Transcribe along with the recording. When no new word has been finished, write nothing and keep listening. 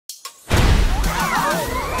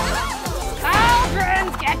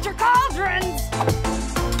cauldrons!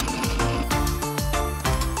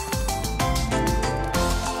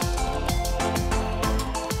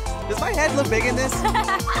 Does my head look big in this?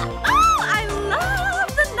 Oh, I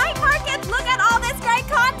love the night markets! Look at all this great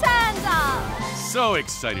content! So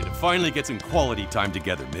excited to finally get some quality time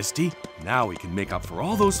together, Misty. Now we can make up for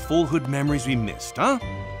all those full hood memories we missed, huh?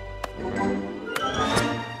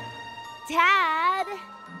 Dad!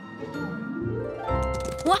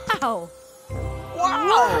 Wow!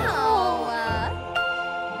 Wow!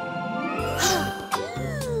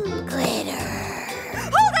 Glitter!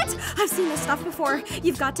 Hold it! I've seen this stuff before.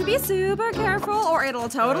 You've got to be super careful or it'll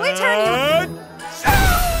totally turn you.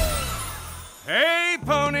 Hey,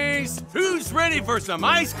 ponies! Who's ready for some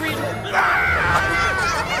ice cream?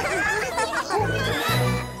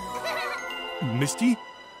 Misty?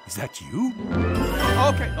 Is that you?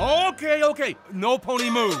 Okay. No pony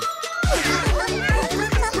move.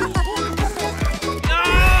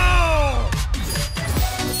 No!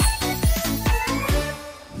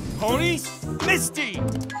 Ponies? Misty!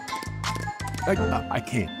 I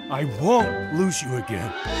can't. I won't lose you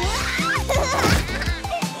again.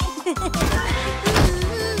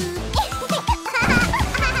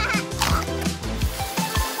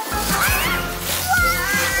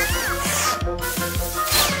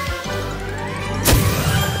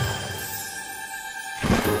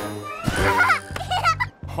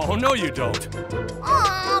 Oh, no, you don't.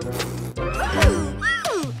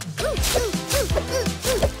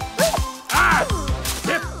 Ah!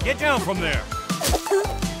 Tip, get down from there.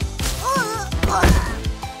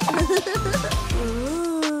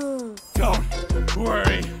 Don't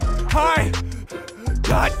worry. I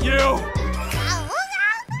got you.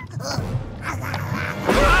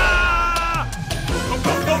 Ah!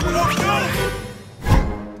 Go!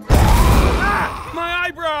 Ah! My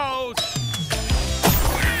eyebrows!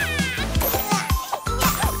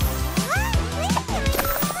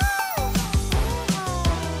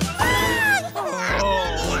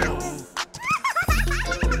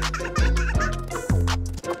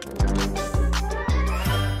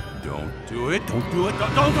 Don't do it.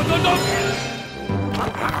 Don't.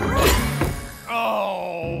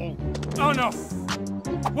 Oh no.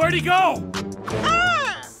 Where'd he go?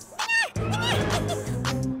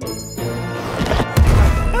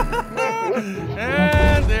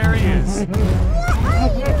 And there he is.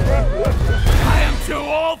 I am too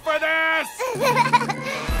old for this.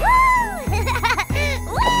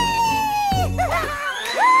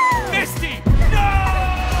 Misty, no!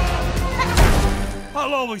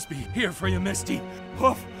 I'll always be here for you, Misty.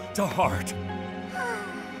 Hoof to heart.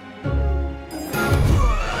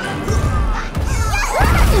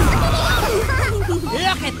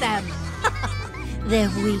 Look at them! They're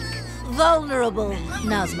weak, vulnerable.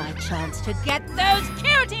 Now's my chance to get those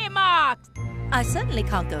cutie marks! I certainly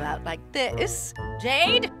can't go out like this.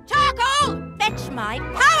 Jade, Charcoal, fetch my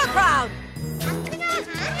power crown!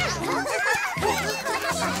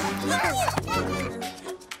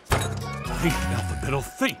 Think, Alphabet'll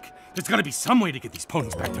think. There's gotta be some way to get these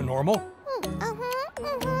ponies back to normal.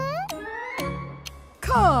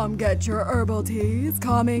 Come get your herbal teas,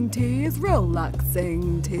 calming teas,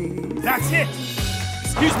 relaxing teas. That's it!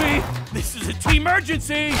 Excuse me, this is a tea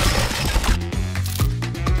emergency!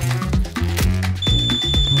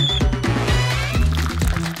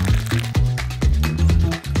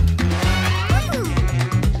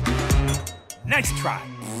 Nice try.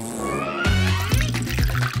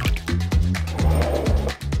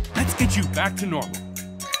 Let's get you back to normal.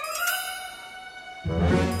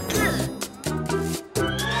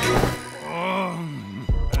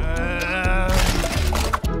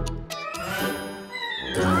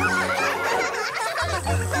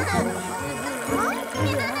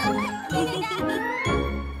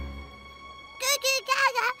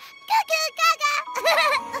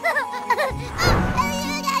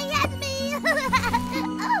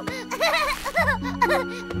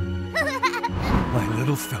 My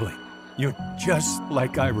little filly, you're just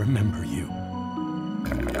like I remember you.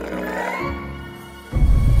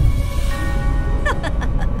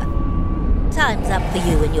 Time's up for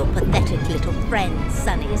you and your pathetic little friend,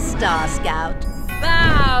 Sunny Star Scout.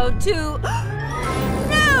 Bow to...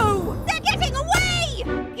 No! They're getting away!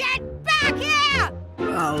 Get back here!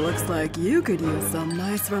 Well, looks like you could use some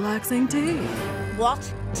nice relaxing tea.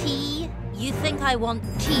 What? Tea? You think I want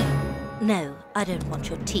tea? No, I don't want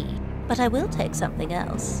your tea. But I will take something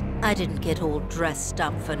else. I didn't get all dressed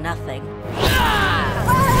up for nothing.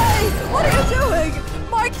 Hey! What are you doing?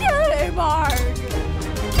 My cutie mark!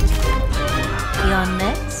 You're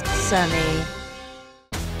next, Sunny.